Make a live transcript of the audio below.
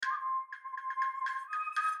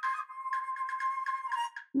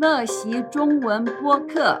乐习中文播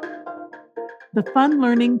客 the Fun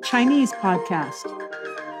Learning Chinese podcast.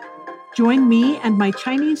 Join me and my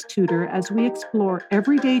Chinese tutor as we explore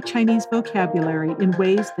everyday Chinese vocabulary in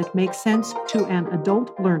ways that make sense to an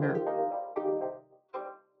adult learner.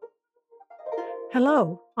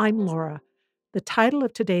 Hello, I'm Laura. The title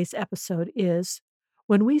of today's episode is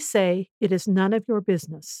When We Say It Is None of Your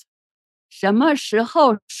Business. 什么时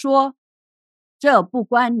候说这不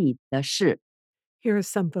关你的事 Here is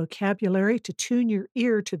some vocabulary to tune your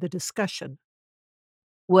ear to the discussion.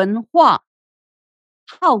 文化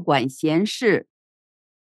好管闲事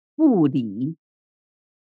不理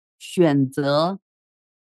选择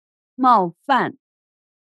冒犯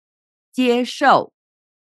接受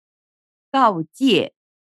告诫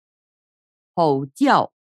吼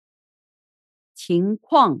叫情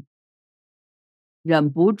况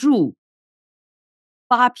忍不住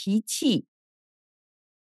发脾气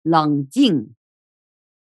冷静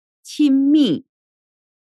亲密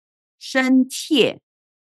深切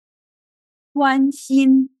关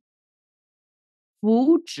心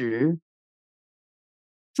福祉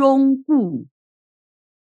忠固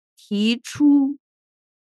提出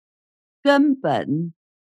根本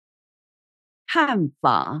看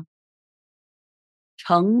法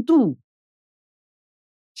程度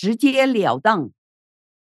直截了当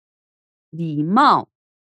礼貌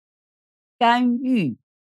干预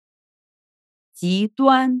极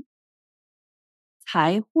端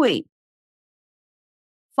才会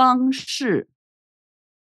方式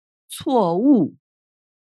错误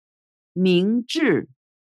明智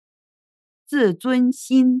自尊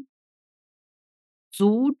心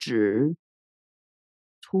阻止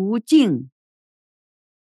途径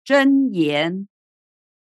箴言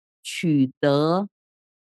取得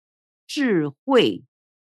智慧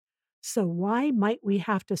So why might we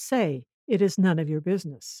have to say it is none of your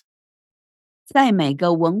business? 在每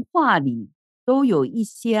个文化里都有一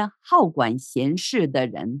些好管闲事的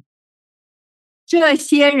人，这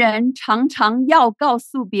些人常常要告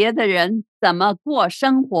诉别的人怎么过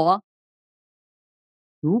生活。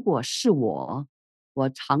如果是我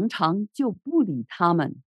常常就不理他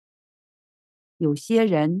们。有些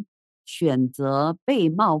人选择被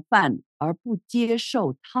冒犯而不接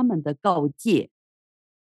受他们的告诫，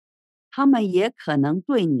他们也可能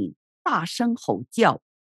对你大声吼叫。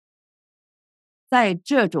在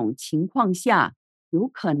这种情况下，有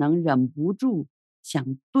可能忍不住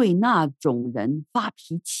想对那种人发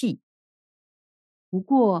脾气。不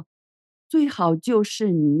过，最好就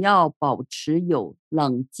是你要保持有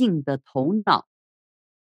冷静的头脑。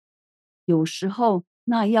有时候，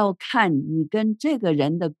那要看你跟这个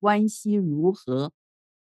人的关系如何。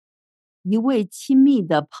一位亲密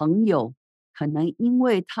的朋友，可能因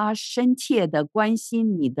为他深切地关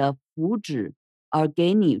心你的福祉而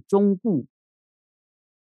给你忠告。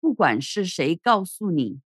不管是谁告诉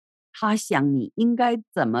你，他想你应该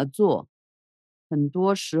怎么做，很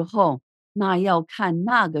多时候那要看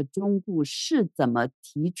那个忠告是怎么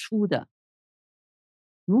提出的。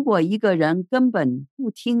如果一个人根本不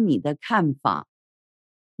听你的看法，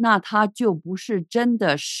那他就不是真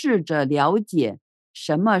的试着了解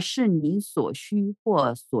什么是你所需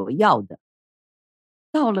或所要的。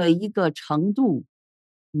到了一个程度，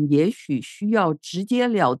你也许需要直截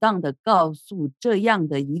了当地告诉这样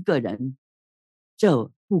的一个人，这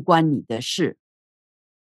不关你的事。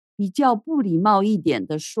比较不礼貌一点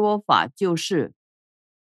的说法就是，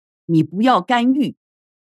你不要干预。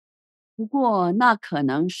不过那可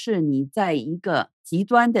能是你在一个极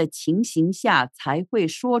端的情形下才会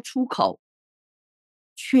说出口。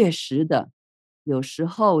确实的，有时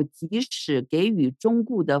候即使给予忠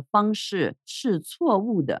告的方式是错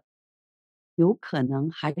误的，有可能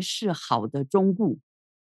还是好的忠告。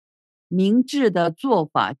明智的做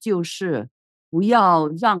法就是不要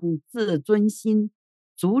让自尊心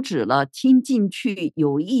阻止了听进去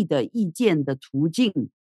有益的意见的途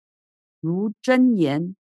径。如箴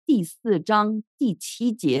言第4章第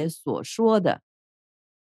7节所说的，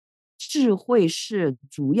智慧是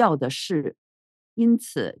主要的事，因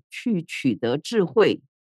此去取得智慧。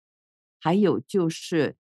还有就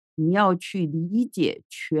是你要去理解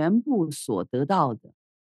全部所得到的。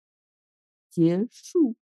结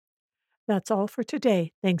束。 That's all for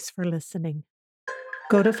today. Thanks for listening.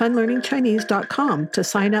 Go to funlearningchinese.com to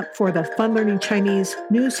sign up for the Fun Learning Chinese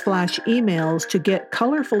newsflash emails to get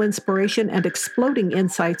colorful inspiration and exploding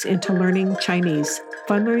insights into learning Chinese.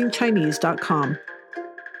 funlearningchinese.com.